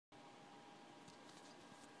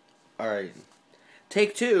Alright.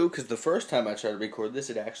 Take two, because the first time I tried to record this,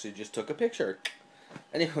 it actually just took a picture.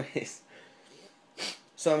 Anyways.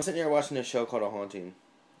 So I'm sitting here watching this show called A Haunting.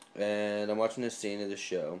 And I'm watching this scene of the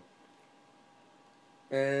show.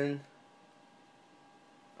 And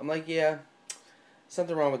I'm like, yeah,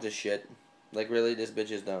 something wrong with this shit. Like, really, this bitch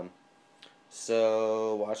is dumb.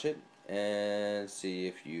 So, watch it and see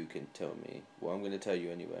if you can tell me. Well, I'm going to tell you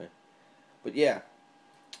anyway. But yeah,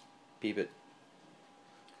 peep it.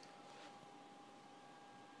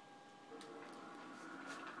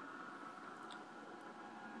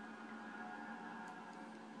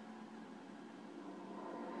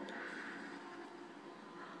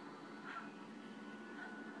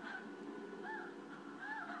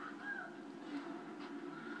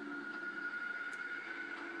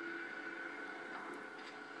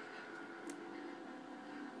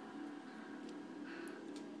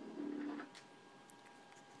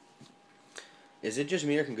 Is it just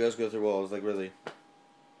me or can ghosts go through walls? Like, really?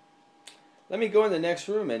 Let me go in the next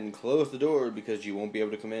room and close the door because you won't be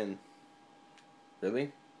able to come in.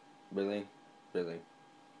 Really? Really? Really?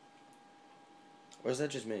 Or is that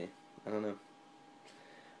just me? I don't know.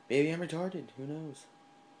 Maybe I'm retarded. Who knows?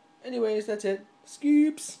 Anyways, that's it.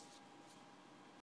 Scoops!